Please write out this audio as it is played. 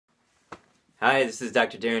Hi, this is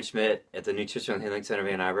Dr. Darren Schmidt at the Nutritional Healing Center of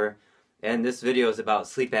Ann Arbor, and this video is about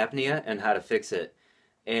sleep apnea and how to fix it.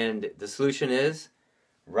 And the solution is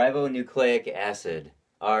ribonucleic acid,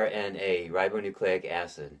 RNA, ribonucleic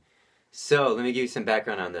acid. So let me give you some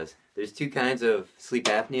background on this. There's two kinds of sleep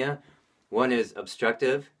apnea. One is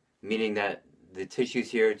obstructive, meaning that the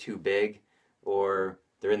tissues here are too big or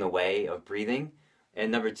they're in the way of breathing.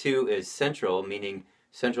 And number two is central, meaning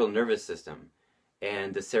central nervous system.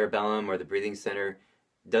 And the cerebellum or the breathing center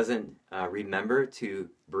doesn't remember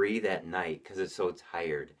to breathe at night because it's so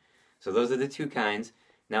tired. So those are the two kinds.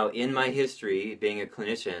 Now, in my history, being a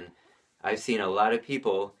clinician, I've seen a lot of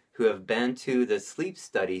people who have been to the sleep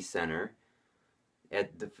study center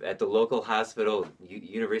at the local hospital,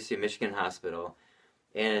 University of Michigan Hospital,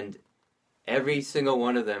 and every single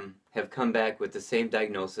one of them have come back with the same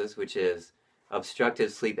diagnosis, which is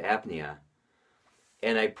obstructive sleep apnea.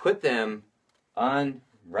 And I put them on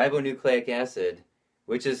ribonucleic acid,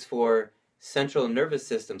 which is for central nervous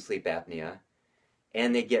system sleep apnea,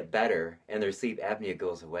 and they get better and their sleep apnea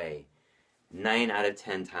goes away 9 out of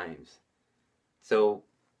 10 times. So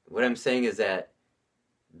what I'm saying is that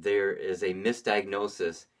there is a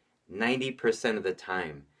misdiagnosis 90% of the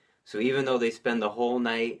time. So even though they spend the whole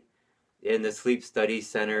night in the sleep study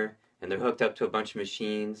center and they're hooked up to a bunch of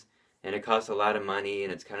machines and it costs a lot of money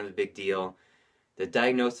and it's kind of a big deal, the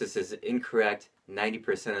diagnosis is incorrect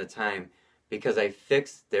 90% of the time because I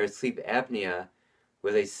fixed their sleep apnea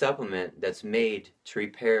with a supplement that's made to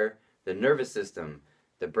repair the nervous system,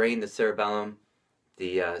 the brain, the cerebellum,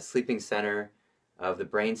 the sleeping center of the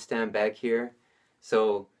brainstem back here.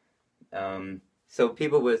 So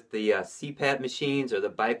people with the CPAP machines or the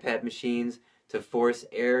BiPAP machines to force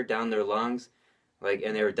air down their lungs,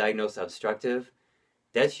 and they were diagnosed obstructive,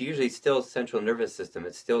 that's usually still central nervous system.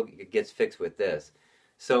 It gets fixed with this.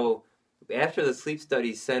 So after the sleep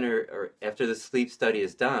study center, or after the sleep study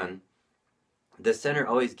is done, the center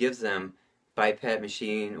always gives them BiPAP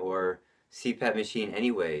machine or CPAP machine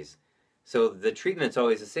anyways. So the treatment's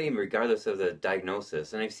always the same regardless of the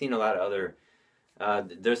diagnosis. And I've seen a lot of other,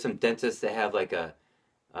 there's some dentists that have like a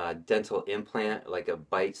dental implant, like a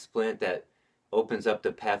bite splint that opens up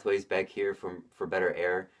the pathways back here for better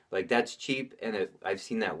air. Like that's cheap, and I've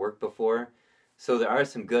seen that work before. So there are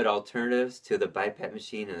some good alternatives to the BiPAP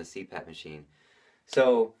machine and the CPAP machine.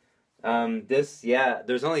 So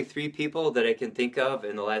there's only 3 people that I can think of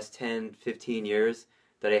in the last 10, 15 years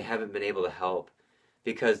that I haven't been able to help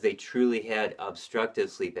because they truly had obstructive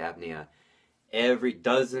sleep apnea.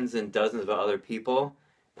 Dozens and dozens of other people,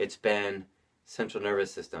 it's been central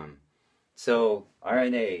nervous system. So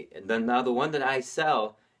RNA, and then now the one that I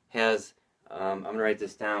sell has, I'm going to write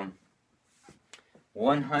this down,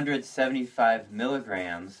 175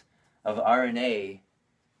 milligrams of RNA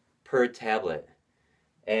per tablet.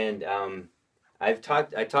 And I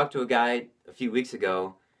talked to a guy a few weeks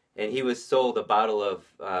ago, and he was sold a bottle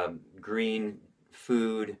of green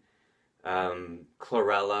food,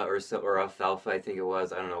 chlorella or alfalfa, I think it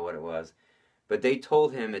was. I don't know what it was. But they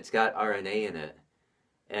told him it's got RNA in it,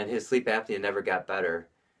 and his sleep apnea never got better.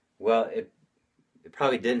 Well, it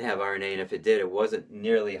probably didn't have RNA, and if it did, it wasn't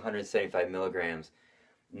nearly 175 milligrams.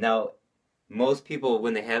 Now, most people,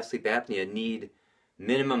 when they have sleep apnea, need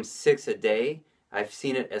minimum 6 a day. I've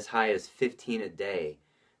seen it as high as 15 a day.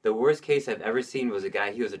 The worst case I've ever seen was a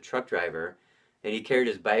guy, he was a truck driver, and he carried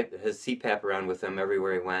his CPAP around with him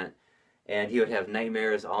everywhere he went, and he would have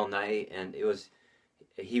nightmares all night, and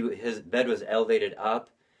his bed was elevated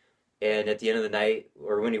up, and at the end of the night,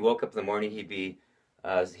 or when he woke up in the morning, he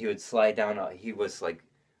would slide down. He was like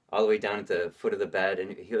all the way down at the foot of the bed,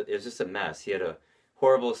 and it was just a mess. He had a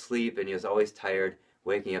horrible sleep, and he was always tired,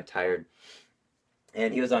 waking up tired.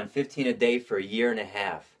 And he was on 15 a day for a year and a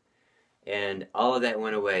half, and all of that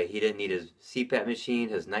went away. He didn't need his CPAP machine.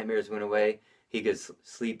 His nightmares went away. He could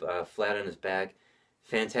sleep flat on his back.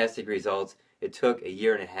 Fantastic results. It took a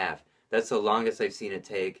year and a half. That's the longest I've seen it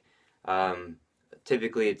take.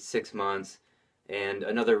 Typically it's 6 months. And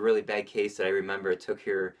another really bad case that I remember, it took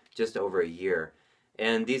here just over a year.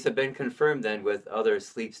 And these have been confirmed then with other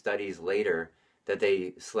sleep studies later that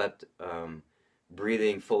they slept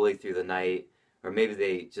breathing fully through the night, or maybe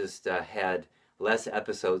they just had less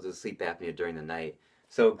episodes of sleep apnea during the night.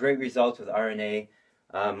 So great results with RNA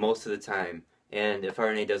most of the time. And if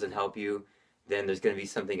RNA doesn't help you, then there's going to be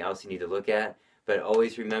something else you need to look at. But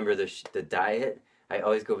always remember the diet. I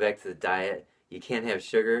always go back to the diet. You can't have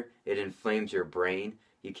sugar. It inflames your brain.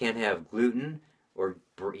 You can't have gluten or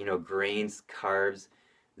grains, carbs.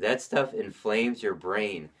 That stuff inflames your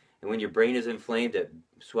brain. And when your brain is inflamed, it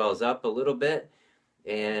swells up a little bit,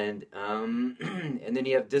 and and then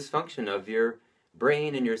you have dysfunction of your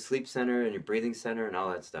brain and your sleep center and your breathing center and all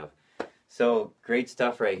that stuff. So great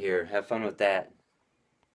stuff right here. Have fun with that.